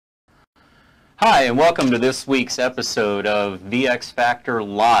Hi, and welcome to this week's episode of VX Factor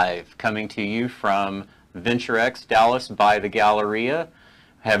Live, coming to you from VentureX Dallas by the Galleria.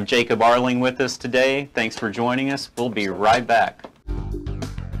 I have Jacob Arling with us today. Thanks for joining us. We'll be right back.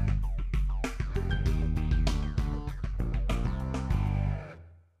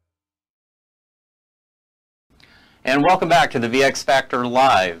 And welcome back to the VX Factor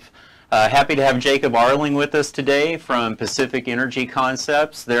Live. Happy to have Jacob Arling with us today from Pacific Energy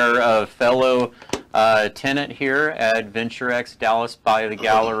Concepts. They're a fellow tenant here at VentureX Dallas by the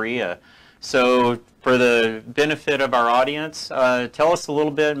Galleria. So for the benefit of our audience, tell us a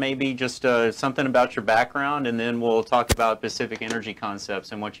little bit, maybe just something about your background, and then we'll talk about Pacific Energy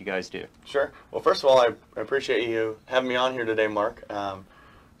Concepts and what you guys do. Sure. Well, first of all, I appreciate you having me on here today, Mark.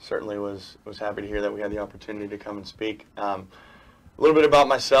 Certainly was happy to hear that we had the opportunity to come and speak. A little bit about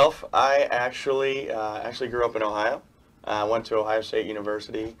myself. I actually grew up in Ohio. I went to Ohio State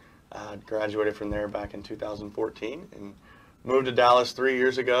University, graduated from there back in 2014, and moved to Dallas 3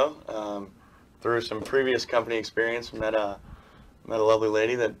 years ago. Through some previous company experience, met a lovely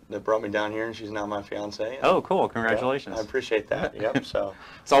lady that brought me down here, and she's now my fiance. Oh, cool! Congratulations. Yeah, I appreciate that. Yep. So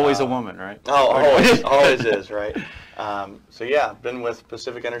it's always a woman, right? Oh, always is, right? So yeah, been with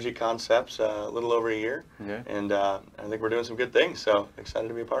Pacific Energy Concepts a little over a year, okay. And I think we're doing some good things. So excited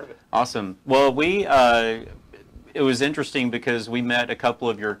to be a part of it. Awesome. Well, it was interesting because we met a couple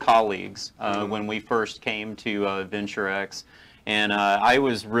of your colleagues when we first came to VentureX. And I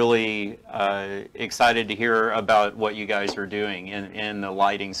was really excited to hear about what you guys are doing in the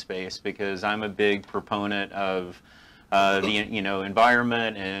lighting space, because I'm a big proponent of the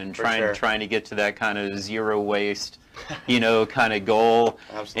environment and trying to get to that kind of zero waste kind of goal.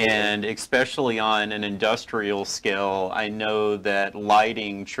 Absolutely. And especially on an industrial scale, I know that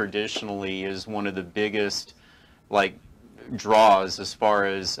lighting traditionally is one of the biggest draws as far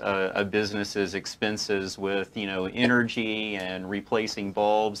as a business's expenses with energy and replacing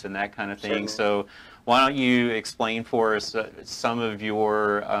bulbs and that kind of thing. Certainly. So why don't you explain for us some of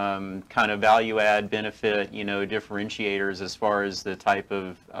your kind of value add benefit differentiators as far as the type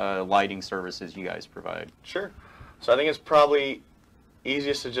of lighting services you guys provide? Sure. So I think it's probably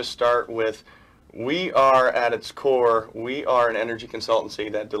easiest to just start with, we are at its core, we are an energy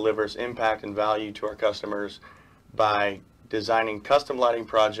consultancy that delivers impact and value to our customers by designing custom lighting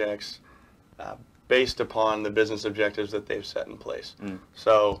projects based upon the business objectives that they've set in place.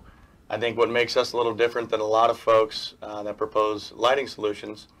 So I think what makes us a little different than a lot of folks that propose lighting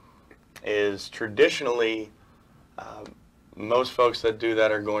solutions is traditionally most folks that do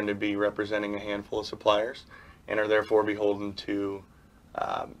that are going to be representing a handful of suppliers and are therefore beholden to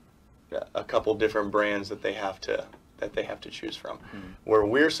a couple different brands that they have to choose from. Where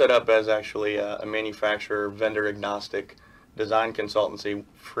we're set up as actually a manufacturer, vendor agnostic design consultancy,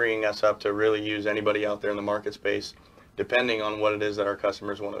 freeing us up to really use anybody out there in the market space depending on what it is that our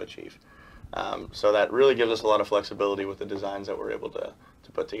customers want to achieve. So that really gives us a lot of flexibility with the designs that we're able to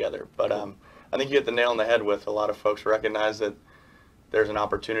put together. But I think you hit the nail on the head with a lot of folks recognize that there's an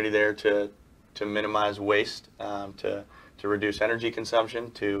opportunity there to minimize waste, to reduce energy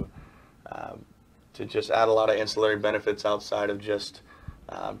consumption, to just add a lot of ancillary benefits outside of just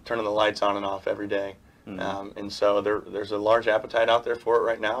turning the lights on and off every day. And so there's a large appetite out there for it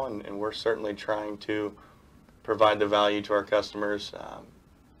right now, and we're certainly trying to provide the value to our customers.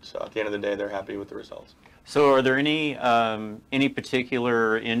 So at the end of the day, they're happy with the results. So are there any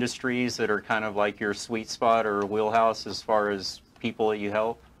particular industries that are kind of like your sweet spot or wheelhouse as far as people that you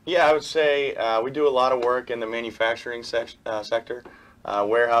help? Yeah, I would say we do a lot of work in the manufacturing sector,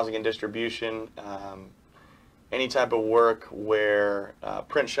 warehousing and distribution, any type of work where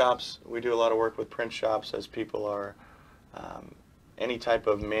print shops, we do a lot of work with print shops as people are, any type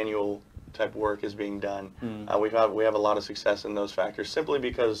of manual type work is being done. We have a lot of success in those factors simply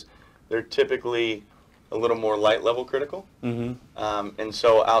because they're typically a little more light level critical. And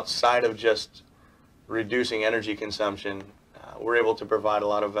so outside of just reducing energy consumption, we're able to provide a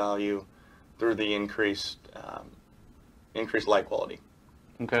lot of value through the increased light quality.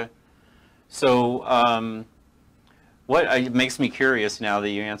 Okay. So it makes me curious now that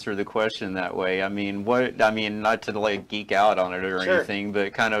you answer the question that way. I mean, not to geek out on it or Sure. anything,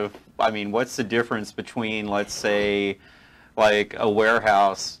 but kind of, what's the difference between, let's say, like a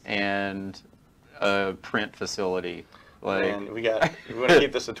warehouse and a print facility? And we want to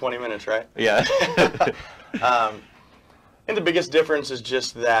keep this to 20 minutes, right? Yeah. And the biggest difference is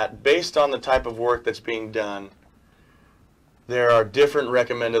just that based on the type of work that's being done, there are different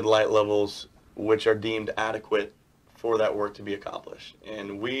recommended light levels which are deemed adequate for that work to be accomplished.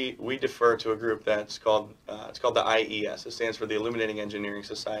 And we defer to a group that's called, it's called the IES. It stands for the Illuminating Engineering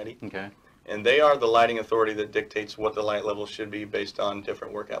Society. Okay. and they are the lighting authority that dictates what the light level should be based on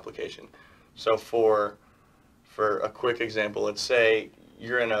different work application. So for a quick example, let's say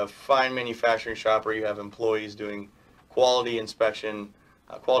you're in a fine manufacturing shop where you have employees doing quality inspection,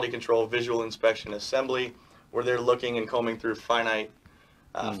 quality control, visual inspection, assembly, where they're looking and combing through fine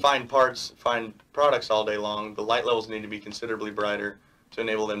parts, fine products all day long. The light levels need to be considerably brighter to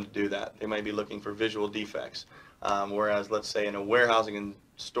enable them to do that. They might be looking for visual defects. Whereas, let's say in a warehousing and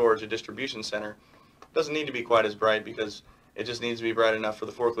storage or distribution center, it doesn't need to be quite as bright because it just needs to be bright enough for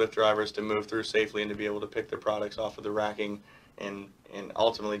the forklift drivers to move through safely and to be able to pick their products off of the racking and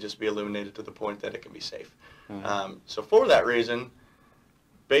ultimately just be illuminated to the point that it can be safe. So for that reason,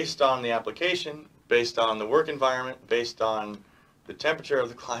 based on the application, based on the work environment, based on the temperature of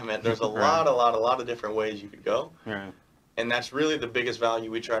the climate, there's a lot of different ways you could go. Right. And that's really the biggest value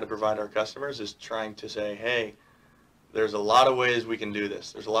we try to provide our customers, is trying to say, hey, there's a lot of ways we can do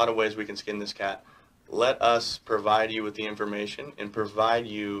this. There's a lot of ways we can skin this cat. Let us provide you with the information and provide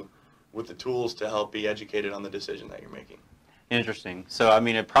you with the tools to help be educated on the decision that you're making. Interesting. So, I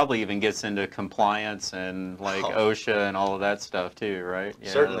mean, it probably even gets into compliance and like OSHA and all of that stuff too, right? Yeah,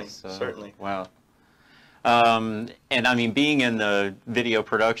 certainly, certainly. Wow. And I mean, being in the video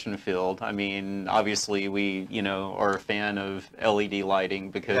production field, I mean, obviously we, are a fan of LED lighting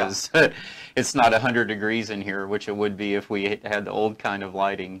because it's not 100 degrees in here, which it would be if we had the old kind of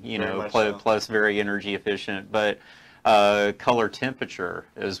lighting, plus very energy efficient, but color temperature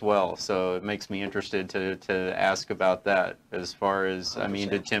as well. So it makes me interested to ask about that as far as, 100%. I mean,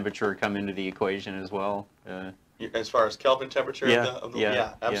 did temperature come into the equation as well? As far as Kelvin temperature?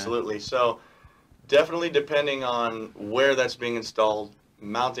 Yeah, absolutely. Yeah. So definitely depending on where that's being installed,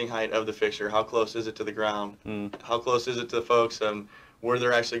 mounting height of the fixture, how close is it to the ground, how close is it to the folks, and where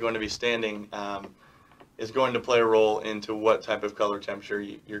they're actually going to be standing is going to play a role into what type of color temperature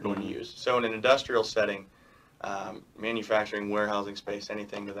you're going to use. So in an industrial setting, manufacturing, warehousing space,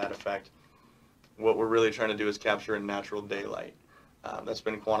 anything to that effect, what we're really trying to do is capture a natural daylight. That's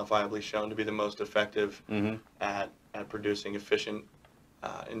been quantifiably shown to be the most effective at producing efficient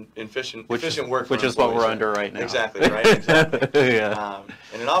work, which is what we're under right now. Exactly, right? Exactly. Yeah.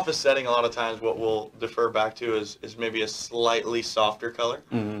 In an office setting, a lot of times what we'll defer back to is maybe a slightly softer color,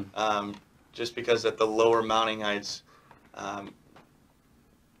 just because at the lower mounting heights,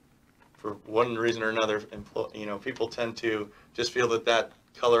 for one reason or another, people tend to just feel that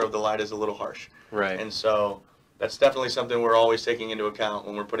color of the light is a little harsh. Right. And so that's definitely something we're always taking into account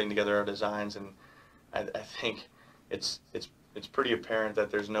when we're putting together our designs. And I think it's pretty apparent that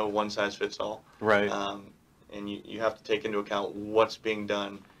there's no one-size-fits-all. Right. And you have to take into account what's being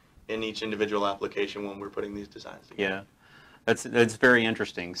done in each individual application when we're putting these designs together. Yeah, that's very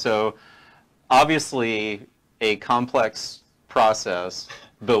interesting. So obviously a complex process,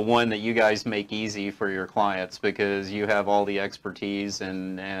 but one that you guys make easy for your clients because you have all the expertise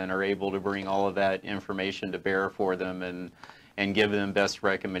and are able to bring all of that information to bear for them and give them best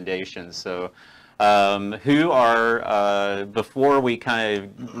recommendations. So before we kind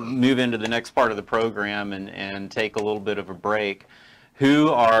of move into the next part of the program and take a little bit of a break, who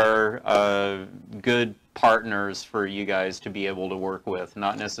are good partners for you guys to be able to work with?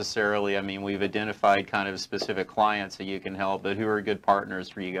 Not necessarily, I mean, we've identified kind of specific clients that you can help, but who are good partners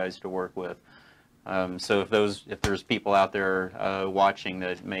for you guys to work with? So if there's people out there watching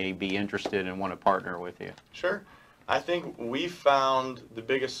that may be interested and want to partner with you. Sure. I think we found the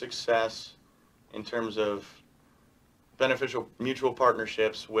biggest success in terms of beneficial mutual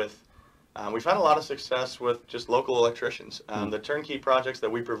partnerships with, we've had a lot of success with just local electricians. The turnkey projects that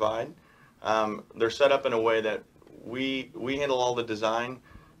we provide, they're set up in a way that we handle all the design,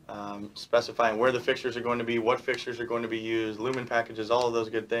 specifying where the fixtures are going to be, what fixtures are going to be used, lumen packages, all of those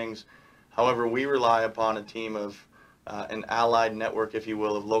good things. However, we rely upon a team of an allied network, if you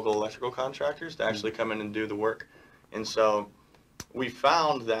will, of local electrical contractors to actually come in and do the work. And so we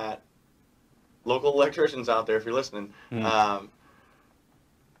found that local electricians out there, if you're listening,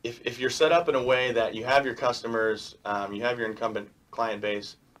 if you're set up in a way that you have your customers, you have your incumbent client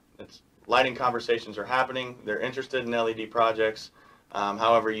base, lighting conversations are happening, they're interested in LED projects,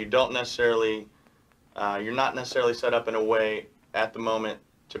 however, you're not necessarily set up in a way at the moment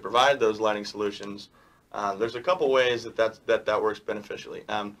to provide those lighting solutions. There's a couple ways that works beneficially.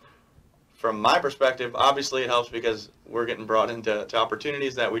 From my perspective, obviously it helps because we're getting brought into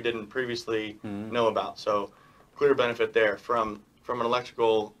opportunities that we didn't previously know about. So clear benefit there. From an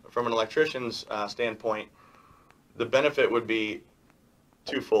electrician's standpoint, the benefit would be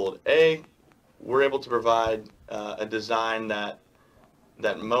twofold. A, we're able to provide a design that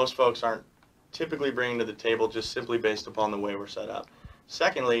most folks aren't typically bringing to the table just simply based upon the way we're set up.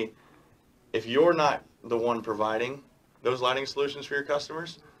 Secondly, if you're not the one providing those lighting solutions for your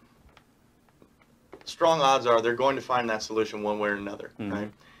customers, strong odds are they're going to find that solution one way or another,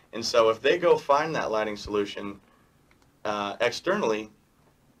 right? And so if they go find that lighting solution externally,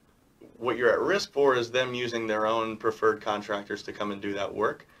 what you're at risk for is them using their own preferred contractors to come and do that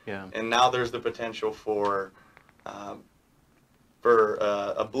work. Yeah. And now there's the potential for a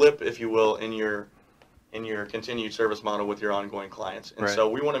blip, if you will, in your continued service model with your ongoing clients. And so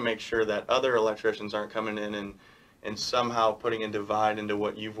we want to make sure that other electricians aren't coming in and somehow putting a divide into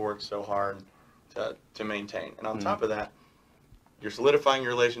what you've worked so hard to maintain. And on top of that, you're solidifying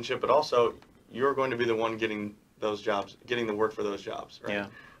your relationship, but also you're going to be the one getting those jobs, getting the work for those jobs, right?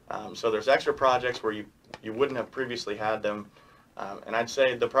 Yeah. So there's extra projects where you wouldn't have previously had them. And I'd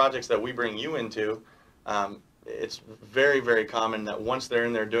say the projects that we bring you into, it's very, very common that once they're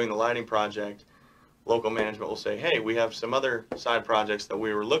in there doing the lighting project, local management will say, hey, we have some other side projects that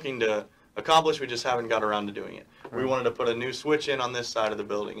we were looking to accomplish, we just haven't got around to doing it. We wanted to put a new switch in on this side of the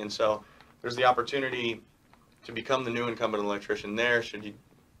building. And so there's the opportunity to become the new incumbent electrician there should you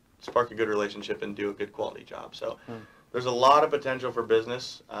spark a good relationship and do a good quality job. So there's a lot of potential for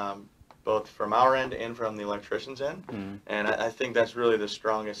business, both from our end and from the electrician's end. And I think that's really the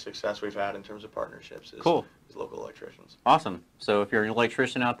strongest success we've had in terms of partnerships is local electricians. Awesome. So if you're an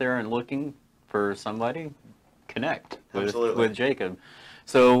electrician out there and looking for somebody, connect with Jacob.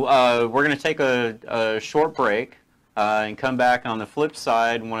 So we're going to take a short break and come back on the flip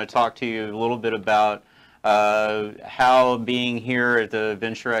side and want to talk to you a little bit about how being here at the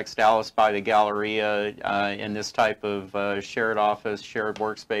VentureX Dallas by the Galleria in this type of shared office, shared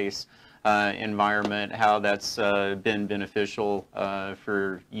workspace environment, how that's been beneficial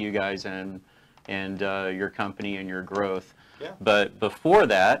for you guys and your company and your growth. Yeah. But before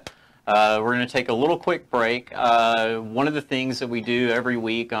that, we're going to take a little quick break. One of the things that we do every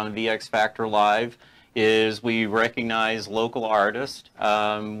week on VX Factor Live is we recognize local artists.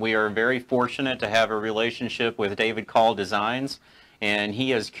 We are very fortunate to have a relationship with David Call Designs, and he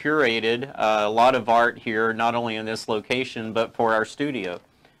has curated a lot of art here, not only in this location, but for our studio,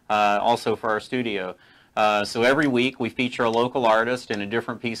 also for our studio. So every week we feature a local artist and a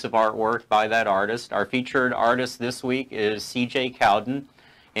different piece of artwork by that artist. Our featured artist this week is C.J. Cowden,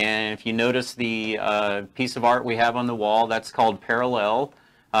 and if you notice the piece of art we have on the wall, that's called Parallel.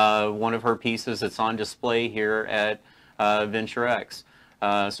 One of her pieces that's on display here at VentureX.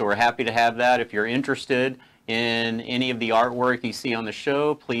 So we're happy to have that. If you're interested in any of the artwork you see on the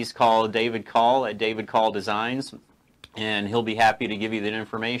show, please call David Call at David Call Designs, and he'll be happy to give you that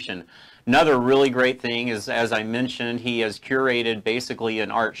information. Another really great thing is, as I mentioned, he has curated basically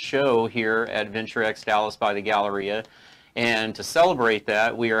an art show here at VentureX Dallas by the Galleria. And to celebrate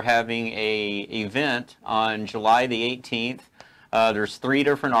that, we are having an event on July the 18th. There's 3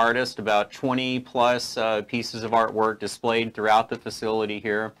 different artists, about 20 plus pieces of artwork displayed throughout the facility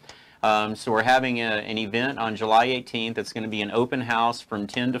here. So we're having an event on July 18th. It's going to be an open house from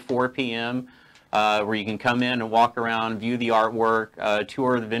 10 to 4 p.m. Where you can come in and walk around, view the artwork,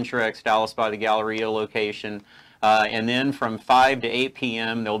 tour the VentureX Dallas by the Galleria location. And then from 5 to 8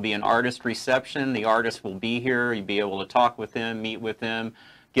 p.m. there'll be an artist reception. The artists will be here. You'll be able to talk with them, meet with them,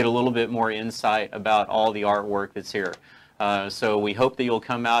 get a little bit more insight about all the artwork that's here. So we hope that you'll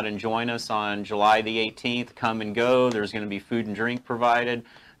come out and join us on July the 18th. Come and go. There's going to be food and drink provided.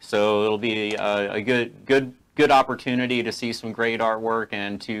 So it'll be a good opportunity to see some great artwork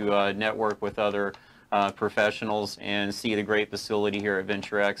and to network with other professionals and see the great facility here at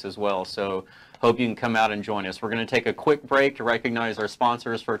VentureX as well. So hope you can come out and join us. We're going to take a quick break to recognize our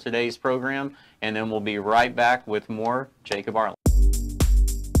sponsors for today's program, and then we'll be right back with more Jacob Arling.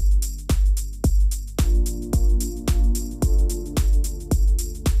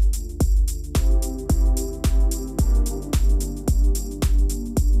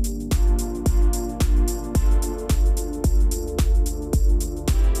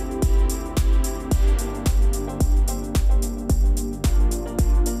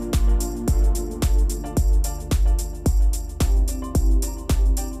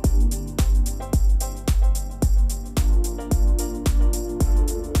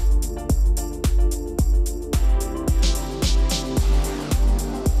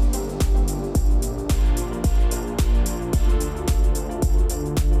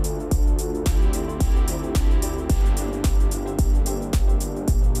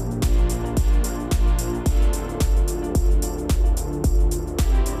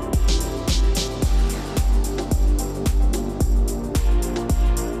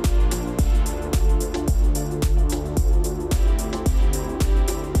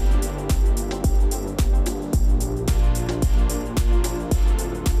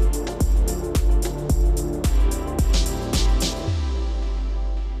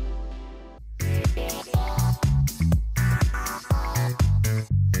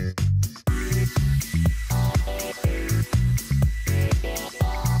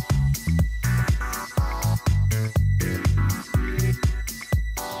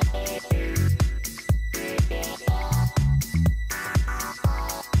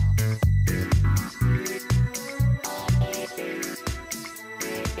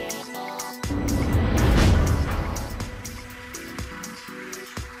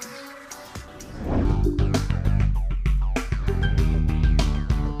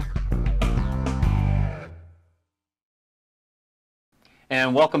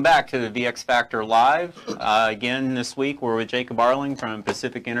 And welcome back to the VX Factor Live. Again, this week we're with Jacob Arling from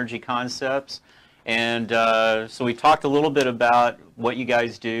Pacific Energy Concepts. And so we talked a little bit about what you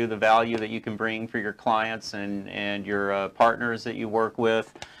guys do, the value that you can bring for your clients and your partners that you work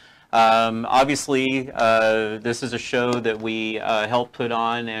with. Obviously, this is a show that we help put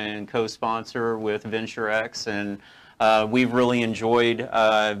on and co-sponsor with VentureX, and we've really enjoyed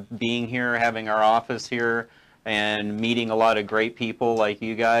being here, having our office here, and meeting a lot of great people like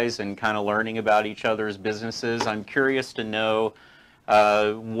you guys and kind of learning about each other's businesses. I'm curious to know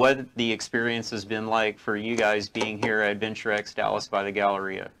what the experience has been like for you guys being here at VentureX Dallas by the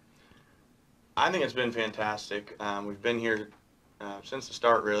Galleria. I think it's been fantastic. We've been here since the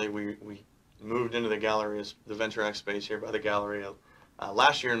start, really. We moved into the Galleria, the VentureX space here by the Galleria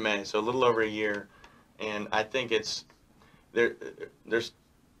last year in May, so a little over a year. And I think there's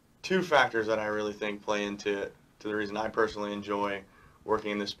two factors that I really think play into the reason I personally enjoy working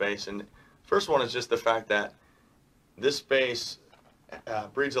in this space. And first one is just the fact that this space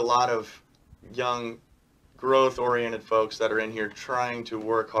breeds a lot of young, growth-oriented folks that are in here trying to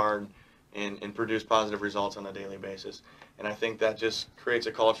work hard and produce positive results on a daily basis. And I think that just creates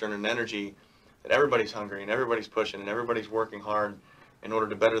a culture and an energy that everybody's hungry and everybody's pushing and everybody's working hard in order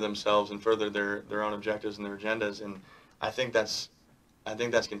to better themselves and further their own objectives and their agendas. And I think that's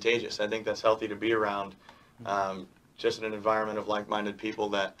contagious. I think that's healthy to be around, just in an environment of like-minded people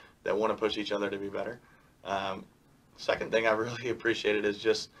that want to push each other to be better. Second thing I really appreciated is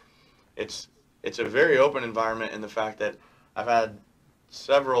just it's a very open environment in the fact that I've had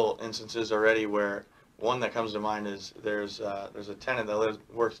several instances already where one that comes to mind is there's a tenant that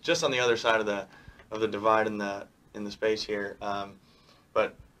works just on the other side of the divide in the space here,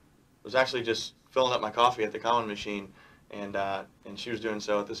 but was actually just filling up my coffee at the common machine. And she was doing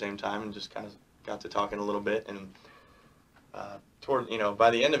so at the same time, and just kind of got to talking a little bit. And by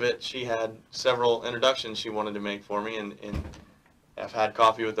the end of it, she had several introductions she wanted to make for me, and I've had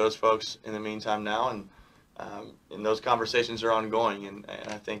coffee with those folks in the meantime now, and those conversations are ongoing. And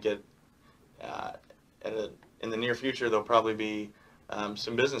I think in the near future there'll probably be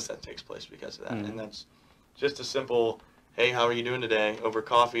some business that takes place because of that. And that's just a simple, hey, how are you doing today, over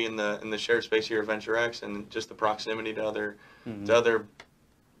coffee in the shared space here at VentureX, and just the proximity to other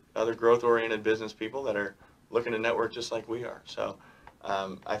growth-oriented business people that are looking to network just like we are. So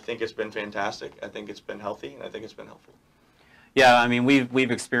I think it's been fantastic. I think it's been healthy, and I think it's been helpful. Yeah, I mean, we've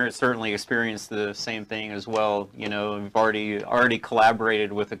certainly experienced the same thing as well. You know, we've already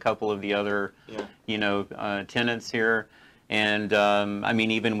collaborated with a couple of the other, tenants here. And I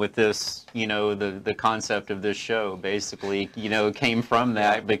mean, even with this, the concept of this show basically, came from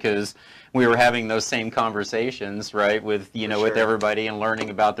that, because we were having those same conversations, right, with, with everybody and learning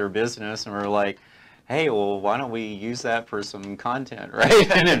about their business. And we're like, hey, well, why don't we use that for some content, right?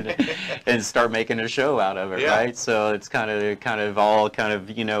 and start making a show out of it, right? So it's kind of all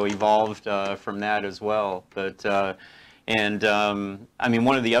evolved from that as well. But I mean,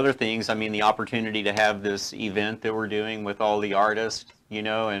 one of the other things, I mean, the opportunity to have this event that we're doing with all the artists,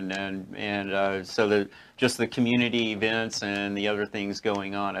 and so that just the community events and the other things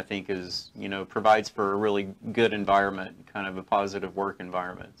going on, I think is, provides for a really good environment, kind of a positive work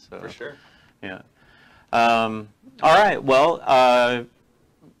environment. So, for sure. Yeah. All right. Well,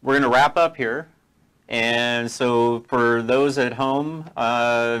 we're going to wrap up here. And so for those at home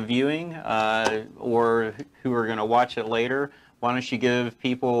viewing or who are going to watch it later, why don't you give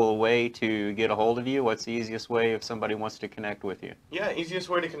people a way to get a hold of you? What's the easiest way if somebody wants to connect with you? Yeah, easiest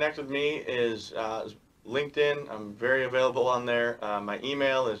way to connect with me is LinkedIn. I'm very available on there. My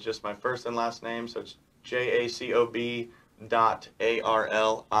email is just my first and last name, so it's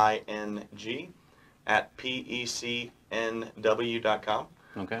jacob.arling@pecnw.com.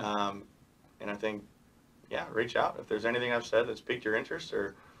 Okay. And I think, reach out if there's anything I've said that's piqued your interest,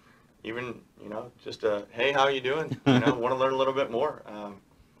 or even, just a, hey, how are you doing? Want to learn a little bit more.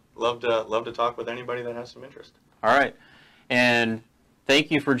 Love to talk with anybody that has some interest. All right. And thank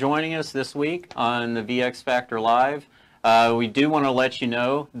you for joining us this week on the VX Factor Live. We do want to let you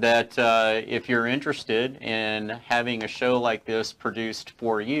know that if you're interested in having a show like this produced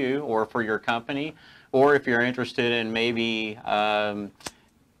for you or for your company, or if you're interested in maybe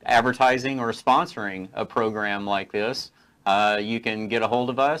advertising or sponsoring a program like this, you can get a hold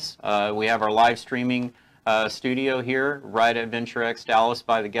of us. We have our live streaming studio here right at VentureX Dallas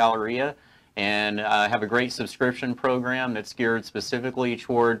by the Galleria, and have a great subscription program that's geared specifically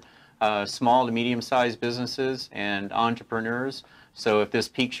toward small to medium-sized businesses and entrepreneurs. So if this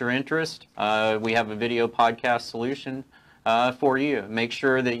piques your interest, we have a video podcast solution for you. Make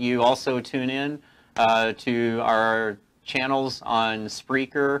sure that you also tune in to our channels on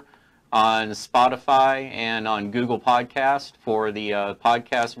Spreaker, on Spotify, and on Google Podcast for the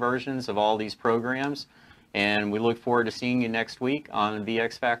podcast versions of all these programs. And we look forward to seeing you next week on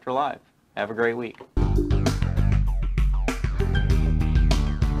VX Factor Live. Have a great week.